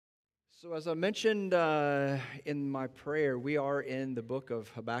So, as I mentioned in my prayer, we are in the book of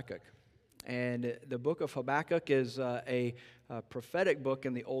Habakkuk. And the book of Habakkuk is a prophetic book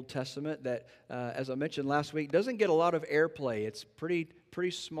in the Old Testament that, as I mentioned last week, doesn't get a lot of airplay. It's pretty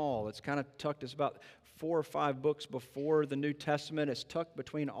small. It's kind of tucked. It's about 4 or 5 books before the New Testament. It's tucked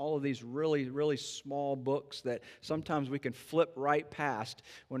between all of these really small books that sometimes we can flip right past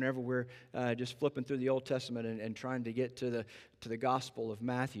whenever we're just flipping through the Old Testament and trying to get to the Gospel of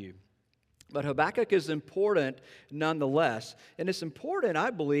Matthew. But Habakkuk is important nonetheless. And it's important,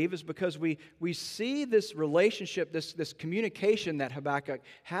 I believe, is because we see this relationship, this communication that Habakkuk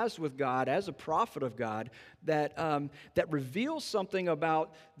has with God as a prophet of God that reveals something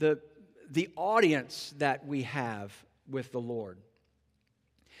about the audience that we have with the Lord.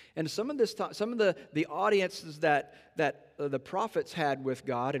 And some of the audiences that the prophets had with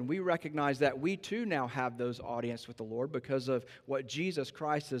God, and we recognize that we too now have those audiences with the Lord because of what Jesus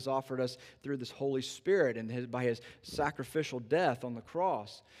Christ has offered us through this Holy Spirit and by His sacrificial death on the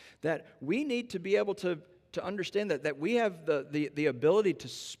cross. That we need to be able to understand that we have the ability to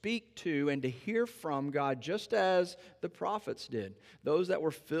speak to and to hear from God just as the prophets did, those that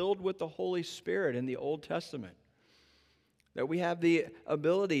were filled with the Holy Spirit in the Old Testament. That we have the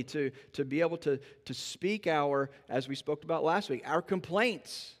ability to be able to speak as we spoke about last week, our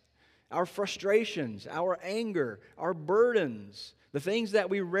complaints, our frustrations, our anger, our burdens, the things that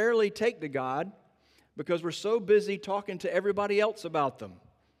we rarely take to God because we're so busy talking to everybody else about them.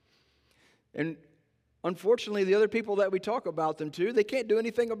 And unfortunately, the other people that we talk about them to, they can't do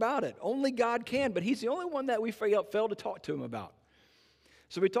anything about it. Only God can, but He's the only one that we fail to talk to Him about.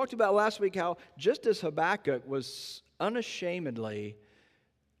 So we talked about last week how just as Habakkuk was unashamedly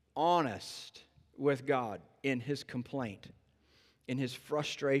honest with God in his complaint, in his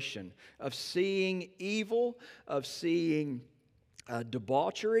frustration of seeing evil, of seeing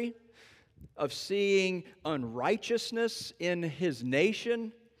debauchery, of seeing unrighteousness in his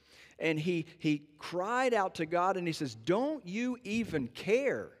nation. And he cried out to God and he says, "Don't you even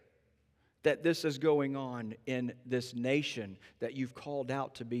care that this is going on in this nation that you've called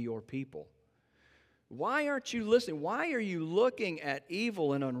out to be your people? Why aren't you listening? Why are you looking at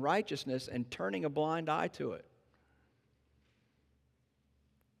evil and unrighteousness and turning a blind eye to it?"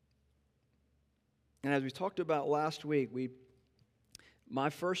 And as we talked about last week, my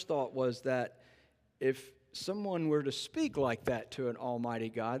first thought was that if someone were to speak like that to an almighty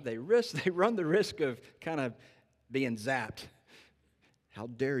God, they run the risk of kind of being zapped. How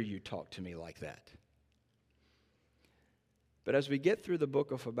dare you talk to me like that? But as we get through the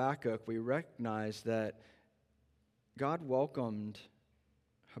book of Habakkuk, we recognize that God welcomed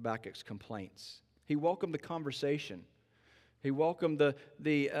Habakkuk's complaints. He welcomed the conversation. He welcomed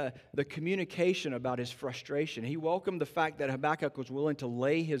the communication about his frustration. He welcomed the fact that Habakkuk was willing to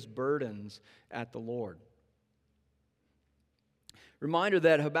lay his burdens at the Lord. Reminder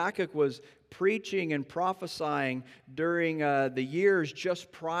that Habakkuk was preaching and prophesying during the years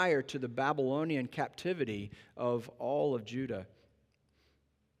just prior to the Babylonian captivity of all of Judah.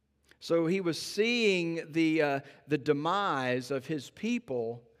 So he was seeing the demise of his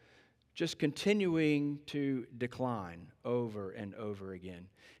people just continuing to decline over and over again.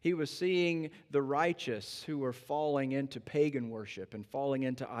 He was seeing the righteous who were falling into pagan worship and falling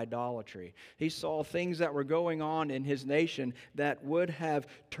into idolatry. He saw things that were going on in his nation that would have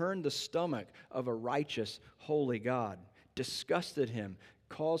turned the stomach of a righteous, holy God, disgusted him,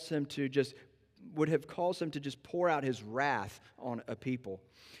 would have caused him to just pour out his wrath on a people.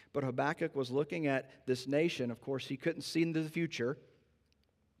 But Habakkuk was looking at this nation. Of course, he couldn't see into the future,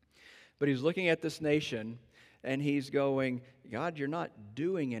 but he's looking at this nation and he's going, "God, you're not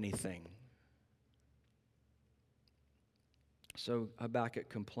doing anything." So Habakkuk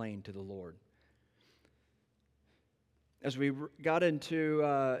complained to the Lord. As we get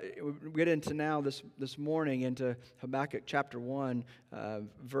into now this morning into Habakkuk chapter 1,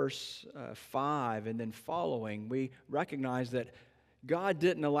 verse 5 and then following, we recognize that God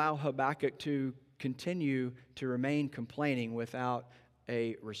didn't allow Habakkuk to continue to remain complaining without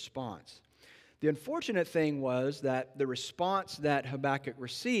a response. The unfortunate thing was that the response that Habakkuk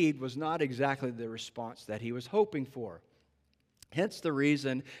received was not exactly the response that he was hoping for. Hence the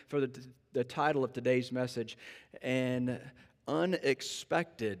reason for the title of today's message, An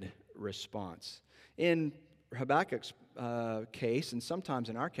Unexpected Response. In Habakkuk's case, and sometimes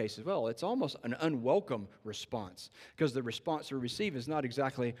in our case as well, it's almost an unwelcome response because the response we receive is not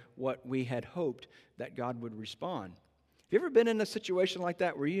exactly what we had hoped that God would respond. Have you ever been in a situation like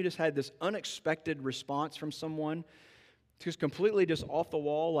that where you just had this unexpected response from someone, just completely just off the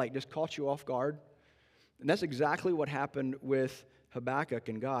wall, like just caught you off guard? And that's exactly what happened with Habakkuk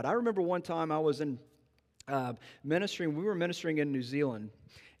and God. I remember one time I was in ministering. We were ministering in New Zealand,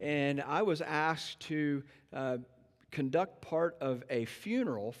 and I was asked to conduct part of a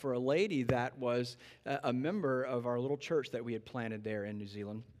funeral for a lady that was a member of our little church that we had planted there in New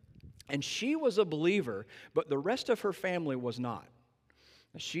Zealand. And she was a believer, but the rest of her family was not.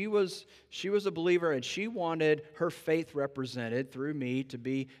 She was a believer, and she wanted her faith represented through me to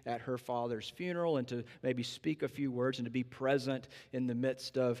be at her father's funeral and to maybe speak a few words and to be present in the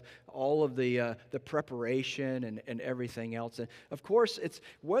midst of all of the preparation and everything else. And of course, it's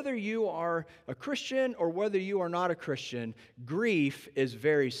whether you are a Christian or whether you are not a Christian, grief is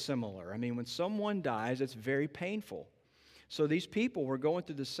very similar. I mean, when someone dies, it's very painful. So these people were going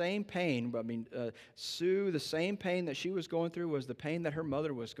through the same pain. I mean, Sue, the same pain that she was going through was the pain that her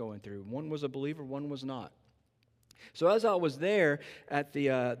mother was going through. One was a believer, one was not. So as I was there at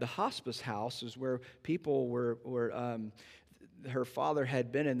the hospice house, is where people were her father had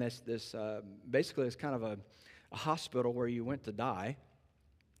been in this basically it's kind of a hospital where you went to die.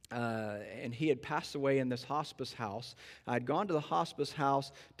 And he had passed away in this hospice house. I had gone to the hospice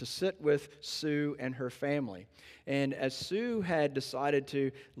house to sit with Sue and her family. And as Sue had decided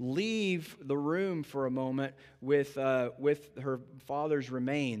to leave the room for a moment with her father's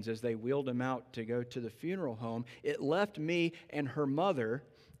remains as they wheeled him out to go to the funeral home, it left me and her mother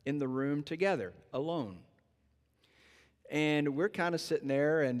in the room together, alone. And we're kind of sitting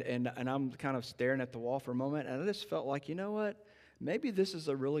there, and I'm kind of staring at the wall for a moment, and I just felt like, you know what? Maybe this is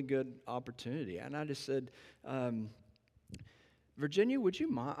a really good opportunity. And I just said, Virginia, would you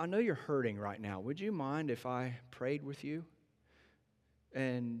mind? I know you're hurting right now. Would you mind if I prayed with you?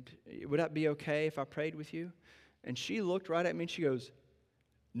 And would that be okay if I prayed with you? And she looked right at me and she goes,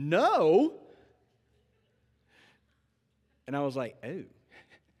 no. And I was like, oh.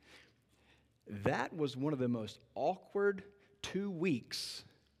 That was one of the most awkward 2 weeks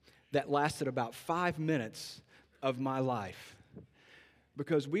that lasted about 5 minutes of my life.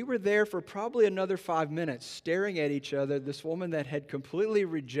 Because we were there for probably another 5 minutes staring at each other, this woman that had completely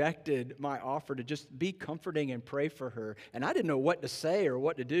rejected my offer to just be comforting and pray for her. And I didn't know what to say or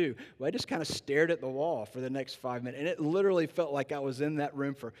what to do. Well, I just kind of stared at the wall for the next 5 minutes. And it literally felt like I was in that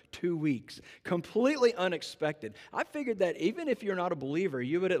room for 2 weeks. Completely unexpected. I figured that even if you're not a believer,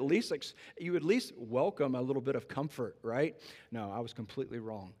 you would at least welcome a little bit of comfort, right? No, I was completely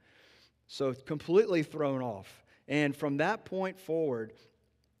wrong. So completely thrown off. And from that point forward,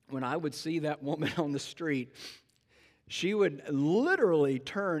 when I would see that woman on the street, she would literally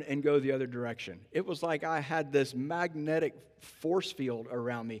turn and go the other direction. It was like I had this magnetic force field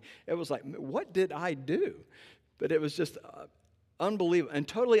around me. It was like, what did I do? But it was just unbelievable and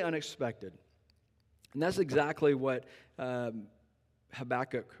totally unexpected. And that's exactly what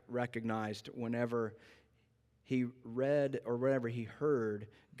Habakkuk recognized whenever he read or whenever he heard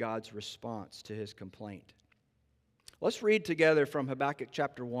God's response to his complaint. Let's read together from Habakkuk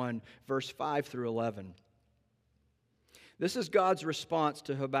chapter 1, verse 5 through 11. This is God's response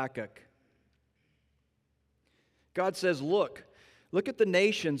to Habakkuk. God says, Look at the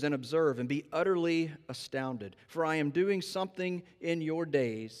nations and observe and be utterly astounded, for I am doing something in your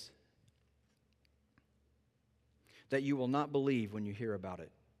days that you will not believe when you hear about it.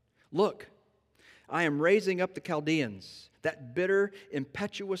 Look, I am raising up the Chaldeans, that bitter,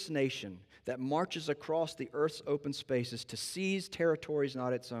 impetuous nation that marches across the earth's open spaces to seize territories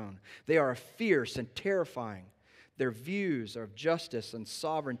not its own. They are fierce and terrifying. Their views of justice and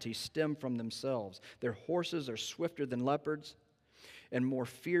sovereignty stem from themselves. Their horses are swifter than leopards and more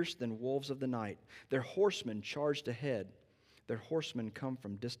fierce than wolves of the night. Their horsemen charged ahead. Their horsemen come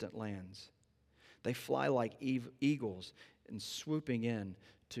from distant lands. They fly like eagles and swooping in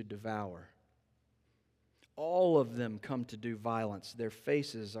to devour. All of them come to do violence. Their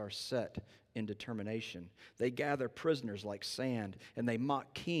faces are set in determination. They gather prisoners like sand, and they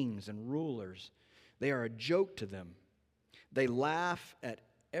mock kings and rulers. They are a joke to them. They laugh at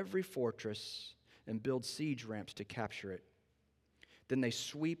every fortress and build siege ramps to capture it. Then they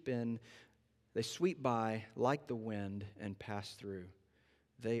sweep by like the wind and pass through.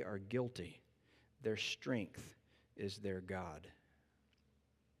 They are guilty. Their strength is their God.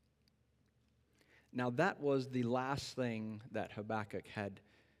 Now that was the last thing that Habakkuk had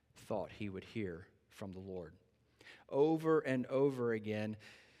thought he would hear from the Lord. Over and over again,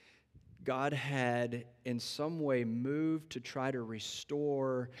 God had in some way moved to try to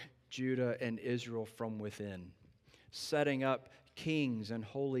restore Judah and Israel from within, setting up kings and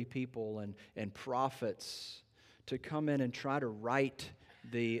holy people and prophets to come in and try to right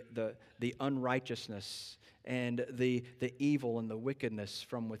the unrighteousness and the evil and the wickedness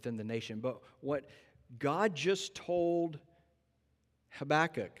from within the nation. But what God just told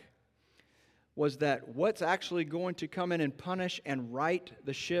Habakkuk was that what's actually going to come in and punish and right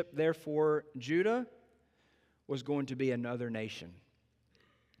the ship there for Judah was going to be another nation.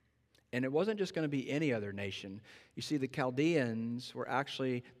 And it wasn't just going to be any other nation. You see, the Chaldeans were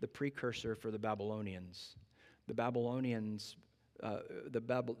actually the precursor for the Babylonians. The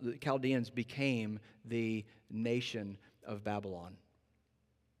Chaldeans became the nation of Babylon.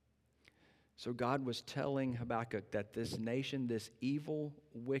 So God was telling Habakkuk that this nation, this evil,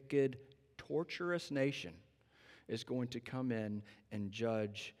 wicked, torturous nation, is going to come in and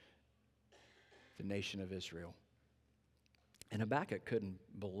judge the nation of Israel. And Habakkuk couldn't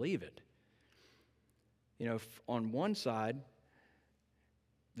believe it. You know, on one side,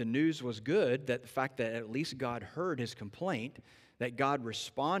 the news was good, that the fact that at least God heard his complaint, that God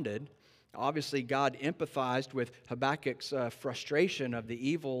responded. Obviously, God empathized with Habakkuk's frustration of the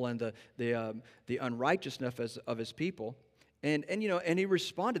evil and the unrighteousness of his people. And he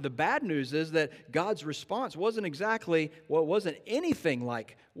responded. The bad news is that God's response wasn't anything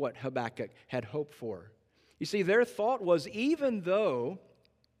like what Habakkuk had hoped for. You see, their thought was even though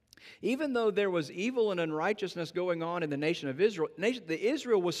there was evil and unrighteousness going on in the nation of Israel,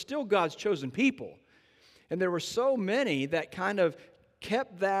 Israel was still God's chosen people. And there were so many that kind of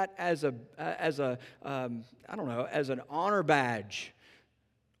kept that as an honor badge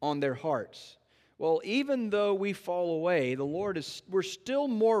on their hearts. Well, even though we fall away, we're still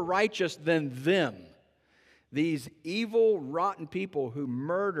more righteous than them. These evil, rotten people who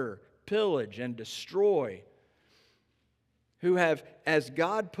murder, pillage, and destroy, who have, as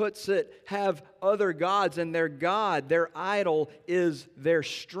God puts it, have other gods, and their God, their idol, is their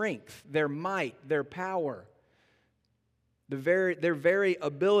strength, their might, their power, their very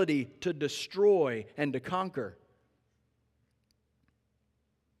ability to destroy and to conquer.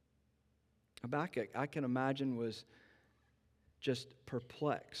 Habakkuk, I can imagine, was just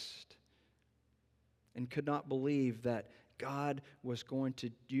perplexed and could not believe that God was going to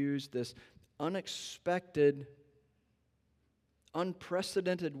use this unexpected,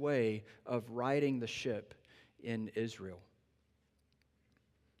 unprecedented way of righting the ship in Israel.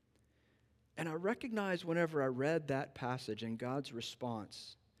 And I recognized whenever I read that passage and God's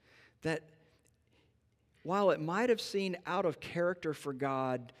response that while it might have seemed out of character for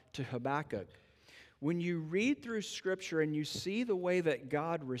God to Habakkuk, when you read through Scripture and you see the way that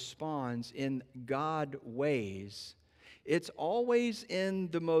God responds in God ways, it's always in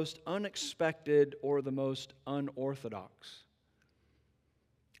the most unexpected or the most unorthodox.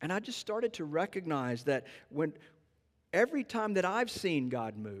 And I just started to recognize that every time that I've seen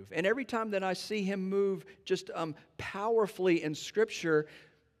God move, and every time that I see Him move just powerfully in Scripture,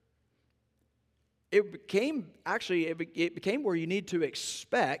 it became where you need to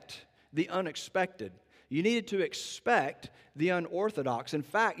expect the unexpected. You needed to expect the unorthodox. In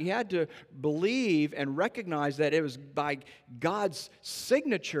fact, you had to believe and recognize that it was by God's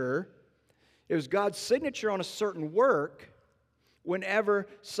signature. It was God's signature on a certain work whenever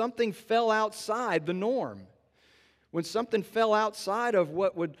something fell outside the norm. When something fell outside of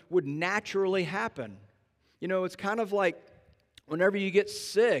what would naturally happen. You know, it's kind of like whenever you get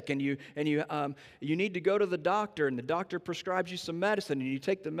sick and you need to go to the doctor, and the doctor prescribes you some medicine, and you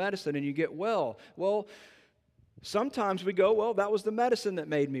take the medicine and you get well. Well, sometimes we go, well, that was the medicine that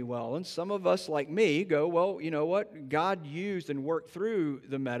made me well. And some of us, like me, go, well, you know what? God used and worked through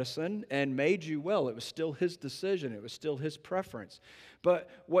the medicine and made you well. It was still His decision. It was still His preference. But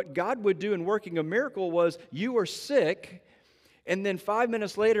what God would do in working a miracle was you were sick, and then 5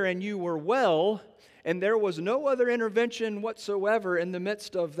 minutes later and you were well, and there was no other intervention whatsoever in the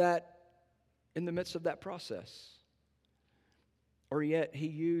midst of that process. Or yet He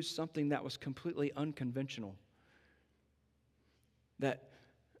used something that was completely unconventional. That,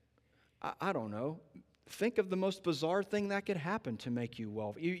 I don't know, think of the most bizarre thing that could happen to make you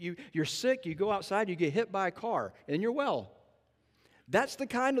well. You're sick, you go outside, you get hit by a car, and you're well. That's the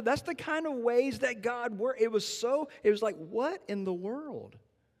kind of ways that God worked. It was like, what in the world?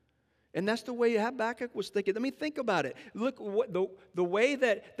 And that's the way Habakkuk was thinking. I mean, think about it. Look, the way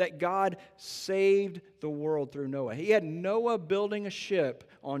that God saved the world through Noah. He had Noah building a ship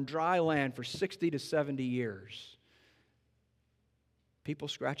on dry land for 60 to 70 years. People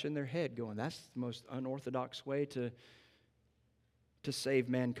scratching their head going, that's the most unorthodox way to save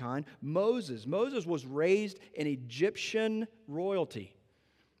mankind. Moses was raised in Egyptian royalty,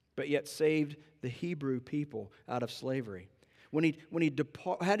 but yet saved the Hebrew people out of slavery. When he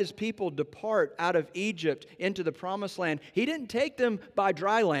had his people depart out of Egypt into the promised land, He didn't take them by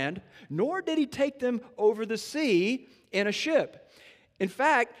dry land, nor did He take them over the sea in a ship. In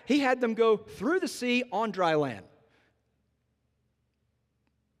fact, He had them go through the sea on dry land.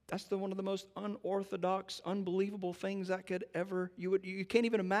 That's one of the most unorthodox, unbelievable things that could ever, you can't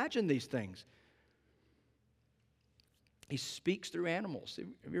even imagine these things. He speaks through animals.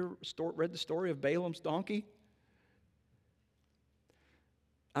 Have you ever read the story of Balaam's donkey?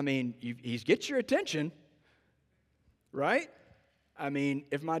 I mean, he gets your attention, right? I mean,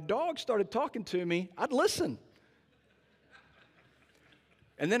 if my dog started talking to me, I'd listen.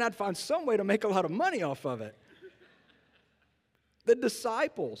 And then I'd find some way to make a lot of money off of it. The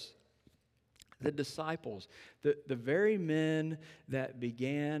disciples, the very men that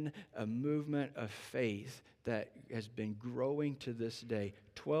began a movement of faith that has been growing to this day,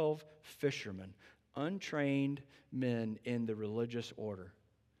 12 fishermen, untrained men in the religious order,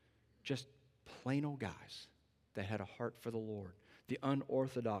 just plain old guys that had a heart for the Lord, the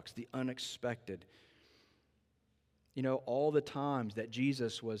unorthodox, the unexpected. You know, all the times that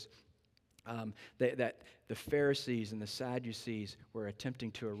Jesus was that the Pharisees and the Sadducees were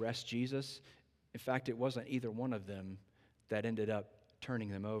attempting to arrest Jesus. In fact, it wasn't either one of them that ended up turning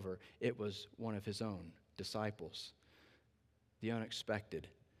them over. It was one of his own disciples. The unexpected,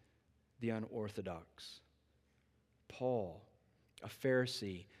 the unorthodox. Paul, a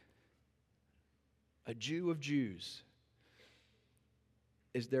Pharisee, a Jew of Jews,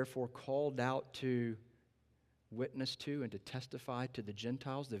 is therefore called out to witness to and to testify to the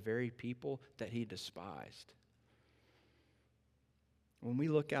Gentiles, the very people that he despised. When we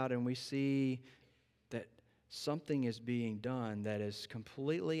look out and we see that something is being done that is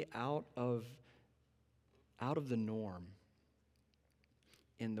completely out of the norm,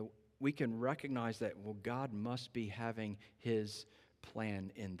 we can recognize that, well, God must be having his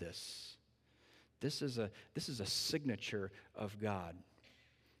plan in this. This is a signature of God.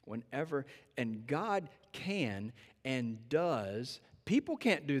 Whenever, and God can and does, people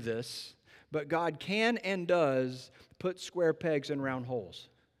can't do this, but God can and does put square pegs in round holes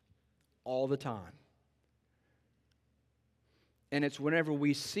all the time. And it's whenever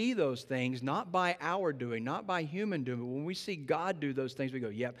we see those things, not by our doing, not by human doing, but when we see God do those things, we go,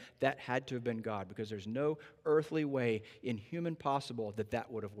 yep, that had to have been God, because there's no earthly way in human possible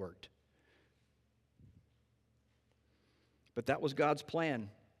that would have worked. But that was God's plan.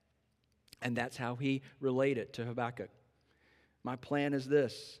 And that's how he related to Habakkuk. My plan is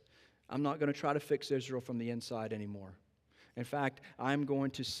this. I'm not going to try to fix Israel from the inside anymore. In fact, I'm going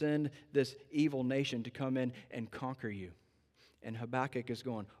to send this evil nation to come in and conquer you. And Habakkuk is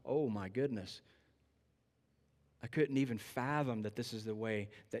going, oh my goodness. I couldn't even fathom that this is the way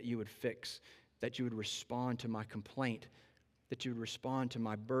that you would fix, that you would respond to my complaint, that you would respond to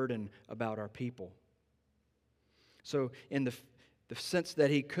my burden about our people. So in the sense that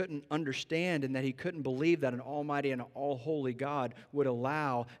he couldn't understand and that he couldn't believe that an almighty and an all-holy God would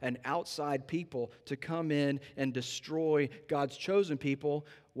allow an outside people to come in and destroy God's chosen people,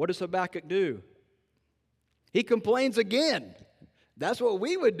 what does Habakkuk do? He complains again. That's what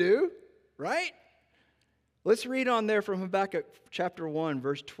we would do, right? Let's read on there from Habakkuk chapter 1,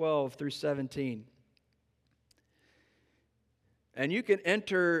 verse 12 through 17. And you can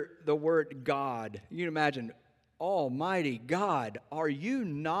enter the word God. You can imagine, Almighty God, are you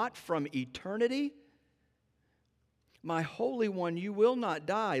not from eternity? My Holy One, you will not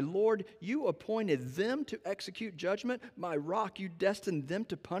die. Lord, you appointed them to execute judgment. My rock, you destined them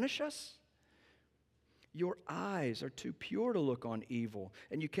to punish us. Your eyes are too pure to look on evil,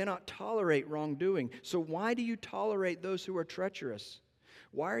 and you cannot tolerate wrongdoing. So why do you tolerate those who are treacherous?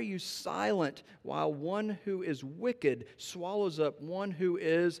 Why are you silent while one who is wicked swallows up one who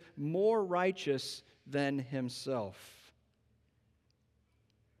is more righteous than himself?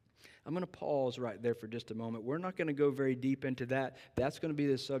 I'm going to pause right there for just a moment. We're not going to go very deep into that. That's going to be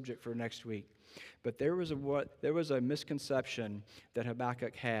the subject for next week. But there was a misconception that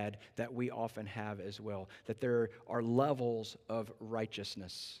Habakkuk had that we often have as well, that there are levels of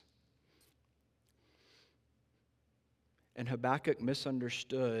righteousness. And Habakkuk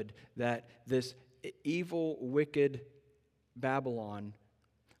misunderstood that this evil, wicked Babylon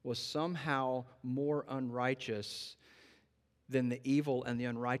was somehow more unrighteous than the evil and the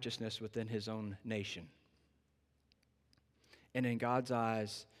unrighteousness within his own nation. And in God's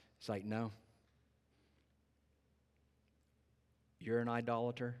eyes, it's like, no. You're an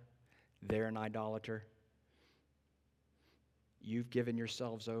idolater. They're an idolater. You've given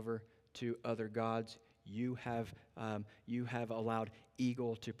yourselves over to other gods. You have allowed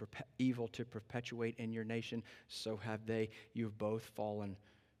evil to perpetuate in your nation. So have they. You've both fallen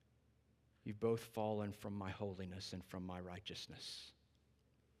from my holiness and from my righteousness.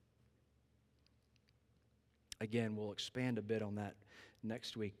 Again, we'll expand a bit on that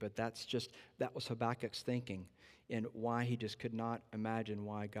next week. But that was Habakkuk's thinking, and why he just could not imagine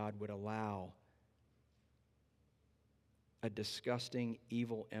why God would allow a disgusting,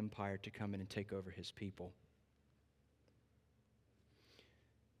 evil empire to come in and take over his people.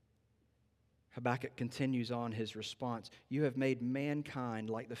 Habakkuk continues on his response. You have made mankind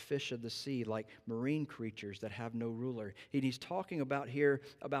like the fish of the sea, like marine creatures that have no ruler. And he's talking about here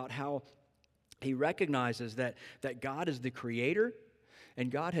about how he recognizes that God is the creator,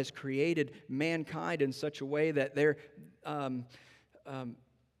 and God has created mankind in such a way that they're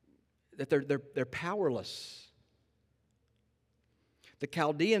powerless. The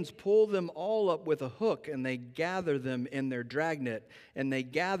Chaldeans pull them all up with a hook, and they gather them in their dragnet, and they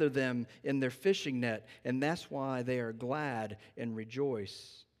gather them in their fishing net, and that's why they are glad and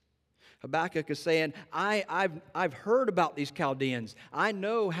rejoice. Habakkuk is saying, I've heard about these Chaldeans. I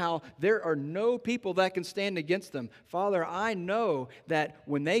know how there are no people that can stand against them. Father, I know that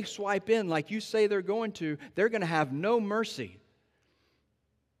when they swipe in like you say they're going to have no mercy.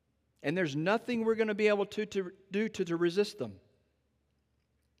 And there's nothing we're going to be able to do to resist them.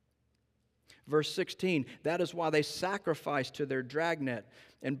 Verse 16, that is why they sacrifice to their dragnet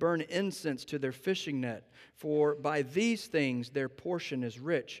and burn incense to their fishing net. For by these things their portion is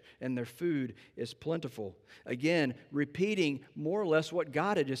rich and their food is plentiful. Again, repeating more or less what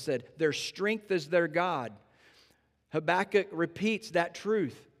God had just said. Their strength is their God. Habakkuk repeats that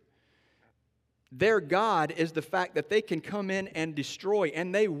truth. Their God is the fact that they can come in and destroy,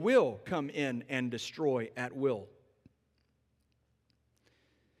 and they will come in and destroy at will.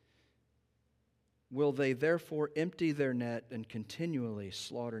 Will they therefore empty their net and continually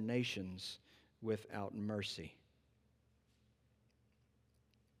slaughter nations without mercy?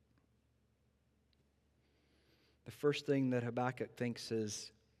 The first thing that Habakkuk thinks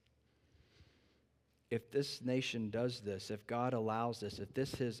is, if this nation does this, if God allows this, if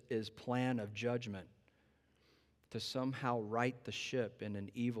this is his plan of judgment to somehow right the ship in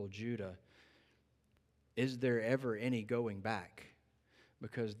an evil Judah, is there ever any going back?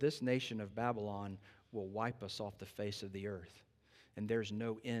 Because this nation of Babylon will wipe us off the face of the earth. And there's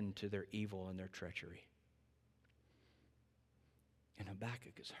no end to their evil and their treachery. And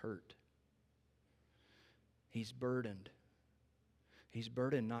Habakkuk is hurt. He's burdened. He's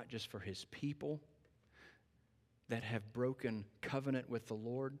burdened not just for his people that have broken covenant with the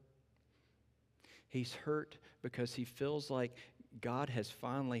Lord. He's hurt because he feels like God has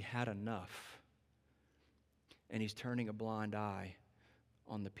finally had enough. And he's turning a blind eye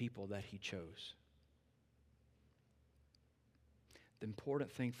on the people that he chose. The important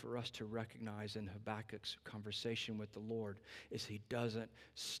thing for us to recognize in Habakkuk's conversation with the Lord is he doesn't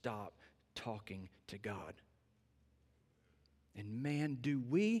stop talking to God. And man, do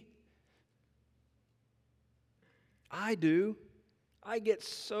we? I do. I get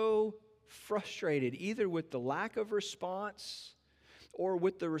so frustrated either with the lack of response or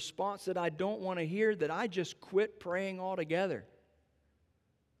with the response that I don't want to hear that I just quit praying altogether.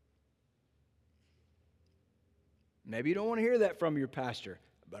 Maybe you don't want to hear that from your pastor,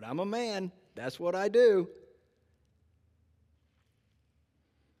 but I'm a man. That's what I do.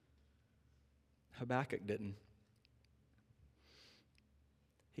 Habakkuk didn't.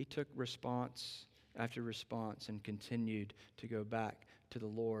 He took response after response and continued to go back to the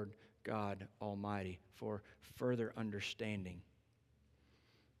Lord God Almighty for further understanding.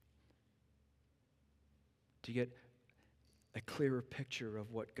 To get a clearer picture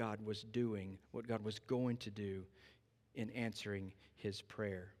of what God was doing, what God was going to do in answering his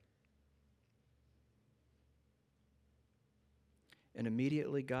prayer. And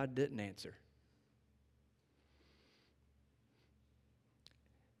immediately God didn't answer.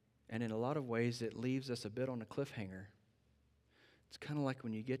 And in a lot of ways, it leaves us a bit on a cliffhanger. It's kind of like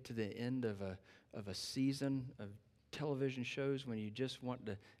when you get to the end of a season of television shows when you just want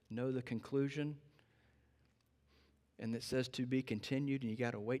to know the conclusion. And it says to be continued, and you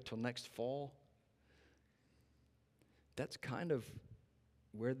got to wait till next fall. That's kind of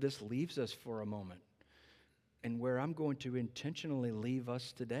where this leaves us for a moment, and where I'm going to intentionally leave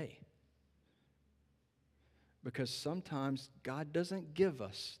us today. Because sometimes God doesn't give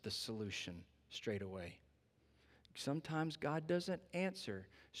us the solution straight away. Sometimes God doesn't answer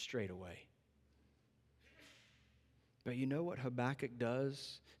straight away. But you know what Habakkuk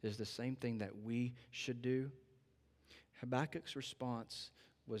does is the same thing that we should do. Habakkuk's response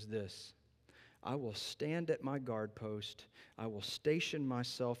was this: I will stand at my guard post, I will station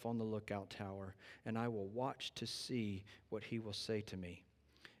myself on the lookout tower, and I will watch to see what he will say to me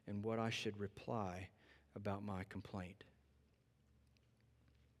and what I should reply about my complaint.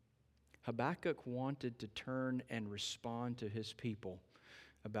 Habakkuk wanted to turn and respond to his people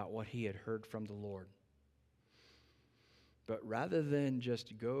about what he had heard from the Lord. But rather than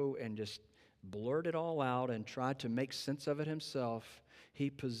just go and just blurt it all out and try to make sense of it himself, he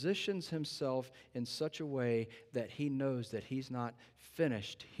positions himself in such a way that he knows that he's not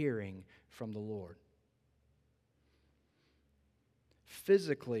finished hearing from the Lord.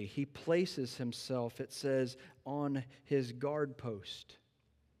 Physically, he places himself, it says, on his guard post.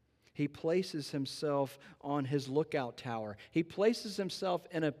 He places himself on his lookout tower. He places himself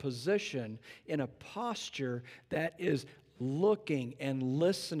in a position, in a posture that is looking and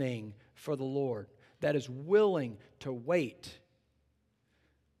listening for the Lord, that is willing to wait.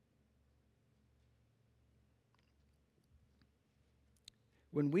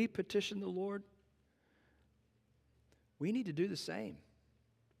 When we petition the Lord, we need to do the same.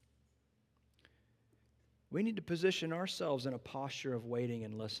 We need to position ourselves in a posture of waiting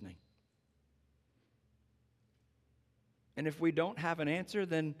and listening. And if we don't have an answer,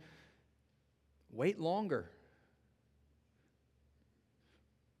 then wait longer.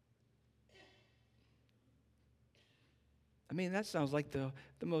 I mean, that sounds like the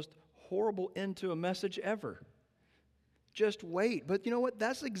most horrible end to a message ever. Just wait. But you know what?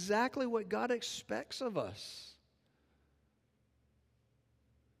 That's exactly what God expects of us.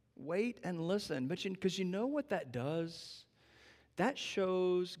 Wait and listen. Because you know what that does? That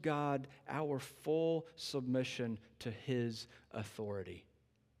shows God our full submission to His authority.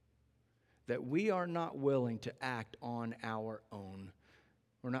 That we are not willing to act on our own.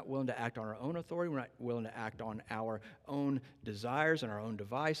 We're not willing to act on our own authority. We're not willing to act on our own desires and our own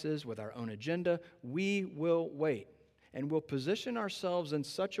devices with our own agenda. We will wait. And we'll position ourselves in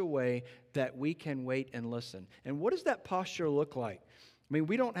such a way that we can wait and listen. And what does that posture look like? I mean,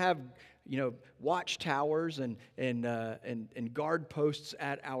 we don't have, watchtowers and guard posts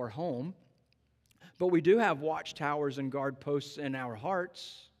at our home, but we do have watchtowers and guard posts in our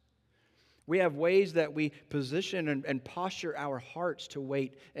hearts. We have ways that we position and posture our hearts to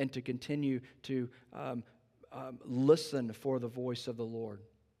wait and to continue to listen for the voice of the Lord.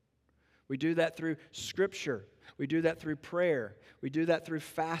 We do that through Scripture. We do that through prayer. We do that through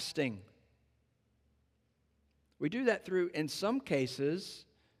fasting. We do that through, in some cases,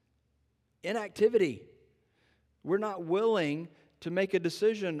 inactivity. We're not willing to make a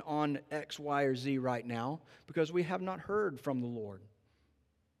decision on X, Y, or Z right now because we have not heard from the Lord.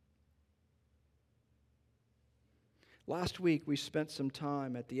 Last week, we spent some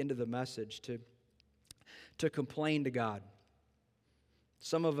time at the end of the message to complain to God.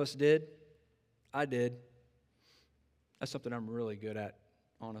 Some of us did. I did. That's something I'm really good at,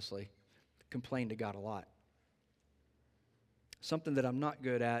 honestly. Complain to God a lot. Something that I'm not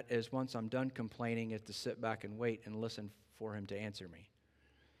good at is once I'm done complaining is to sit back and wait and listen for Him to answer me.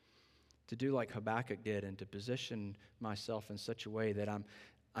 To do like Habakkuk did and to position myself in such a way that I'm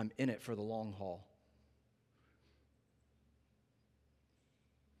in it for the long haul.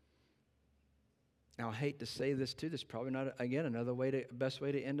 Now, I hate to say this too. This is probably not, again, best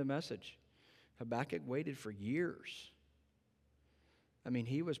way to end a message. Habakkuk waited for years. I mean,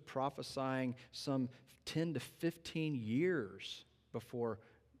 he was prophesying some 10 to 15 years before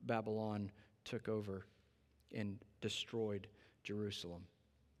Babylon took over and destroyed Jerusalem.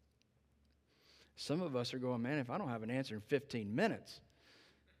 Some of us are going, man, if I don't have an answer in 15 minutes,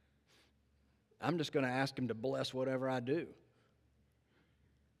 I'm just going to ask Him to bless whatever I do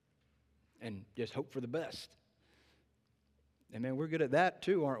and just hope for the best. And man, we're good at that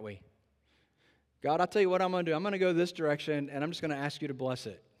too, aren't we? God, I'll tell you what I'm going to do. I'm going to go this direction, and I'm just going to ask you to bless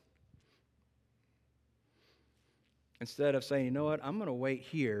it. Instead of saying, you know what, I'm going to wait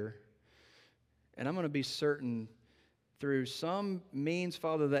here, and I'm going to be certain through some means,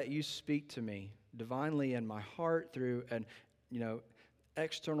 Father, that you speak to me divinely in my heart, through an,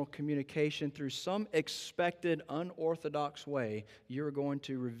 external communication, through some expected, unorthodox way, you're going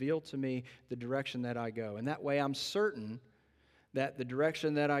to reveal to me the direction that I go. And that way I'm certain that the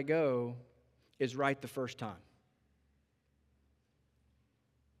direction that I go is right the first time.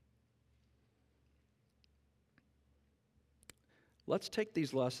 Let's take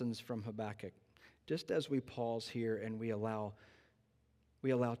these lessons from Habakkuk, just as we pause here and we allow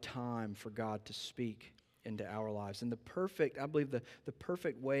time for God to speak into our lives. And I believe the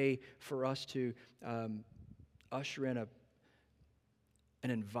perfect way for us to usher in an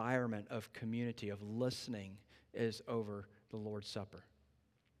environment of community, of listening, is over the Lord's Supper.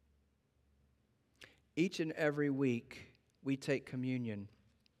 Each and every week, we take communion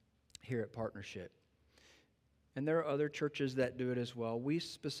here at Partnership. And there are other churches that do it as well. We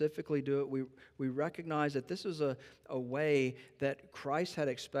specifically do it. We recognize that this is a way that Christ had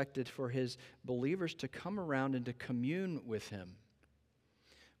expected for His believers to come around and to commune with Him.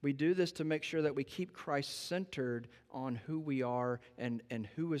 We do this to make sure that we keep Christ centered on who we are and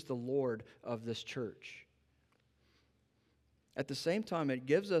who is the Lord of this church. At the same time, it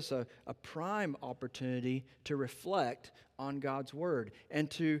gives us a prime opportunity to reflect on God's Word and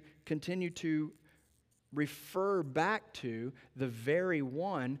to continue to refer back to the very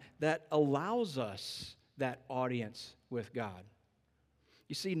one that allows us that audience with God.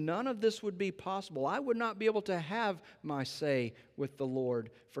 You see, none of this would be possible. I would not be able to have my say with the Lord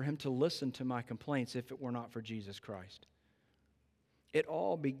for Him to listen to my complaints if it were not for Jesus Christ. It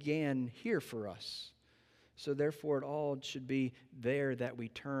all began here for us. So therefore, it all should be there that we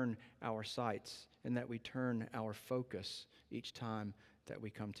turn our sights and that we turn our focus each time that we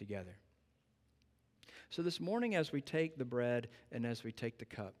come together. So this morning, as we take the bread and as we take the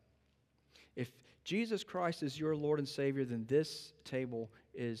cup, if Jesus Christ is your Lord and Savior, then this table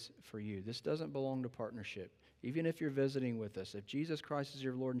is for you. This doesn't belong to partnership. Even if you're visiting with us, if Jesus Christ is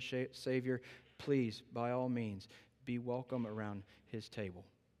your Lord and Savior, please, by all means, be welcome around His table.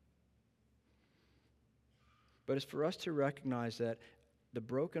 But it's for us to recognize that the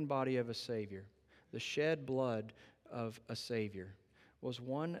broken body of a Savior, the shed blood of a Savior, was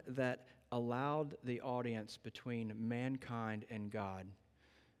one that allowed the audience between mankind and God,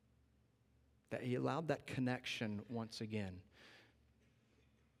 that He allowed that connection once again.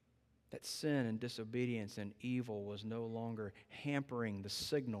 That sin and disobedience and evil was no longer hampering the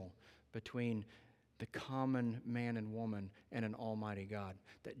signal between the common man and woman and an almighty God.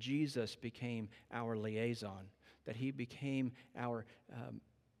 That Jesus became our liaison. That He became our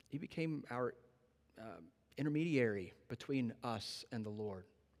intermediary between us and the Lord.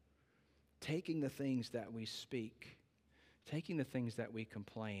 Taking the things that we speak, taking the things that we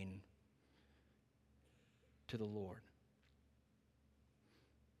complain to the Lord.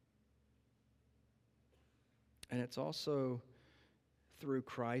 And it's also through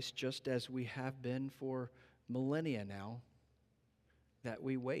Christ, just as we have been for millennia now, that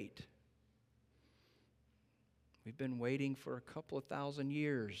we wait. We've been waiting for a couple of thousand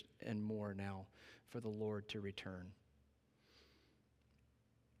years and more now for the Lord to return.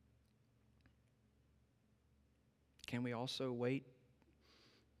 Can we also wait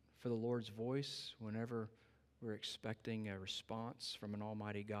for the Lord's voice whenever we're expecting a response from an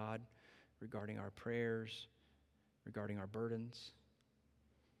almighty God regarding our prayers, regarding our burdens?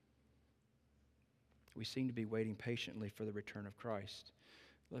 We seem to be waiting patiently for the return of Christ.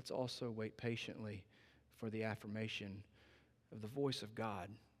 Let's also wait patiently for the affirmation of the voice of God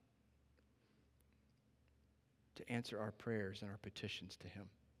to answer our prayers and our petitions to Him.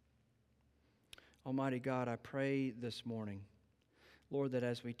 Almighty God, I pray this morning, Lord, that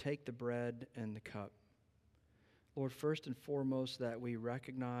as we take the bread and the cup, Lord, first and foremost, that we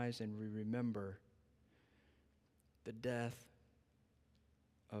recognize and we remember the death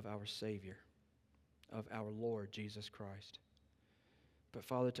of our Savior, of our Lord Jesus Christ. But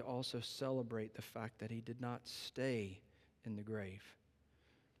Father, to also celebrate the fact that He did not stay in the grave,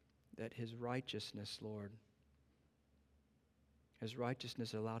 that His righteousness, Lord, His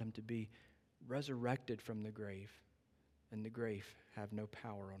righteousness allowed Him to be resurrected from the grave, and the grave have no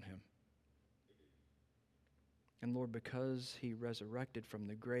power on Him. And Lord, because He resurrected from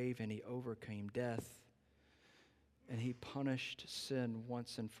the grave and He overcame death, and He punished sin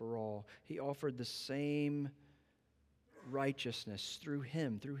once and for all, He offered the same righteousness through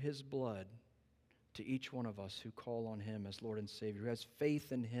Him, through His blood, to each one of us who call on Him as Lord and Savior, who has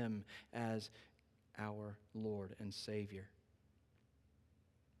faith in Him as our Lord and Savior.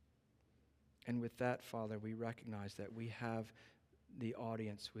 And with that, Father, we recognize that we have the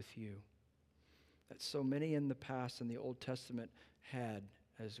audience with You, that so many in the past in the Old Testament had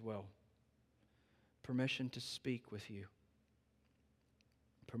as well. Permission to speak with You,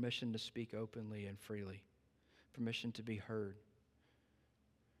 permission to speak openly and freely, permission to be heard.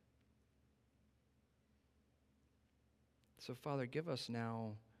 So, Father, give us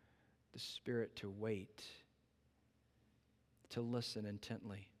now the spirit to wait, to listen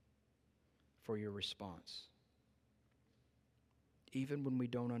intently for Your response. Even when we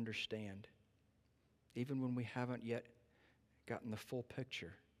don't understand, even when we haven't yet gotten the full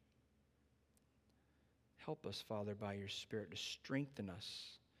picture, help us, Father, by Your Spirit to strengthen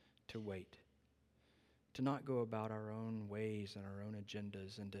us to wait, to not go about our own ways and our own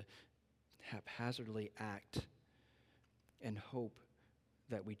agendas and to haphazardly act and hope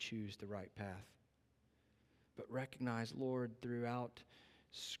that we choose the right path. But recognize, Lord, throughout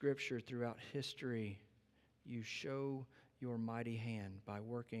Scripture, throughout history, You show Your mighty hand by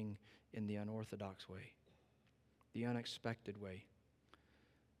working in the unorthodox way, the unexpected way,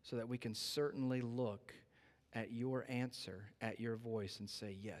 so that we can certainly look at your answer, at your voice, and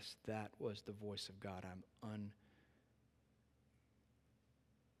say, yes, that was the voice of God.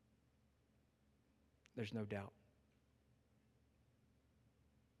 There's no doubt.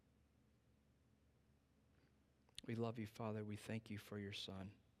 We love you, Father. We thank you for your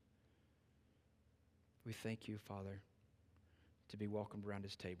Son. We thank you, Father, to be welcomed around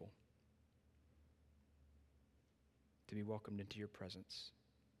his table, to be welcomed into your presence,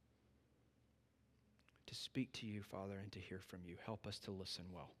 to speak to you, Father, and to hear from you. Help us to listen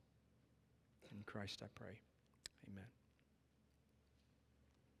well. In Christ I pray. Amen.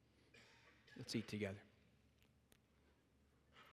 Let's eat together.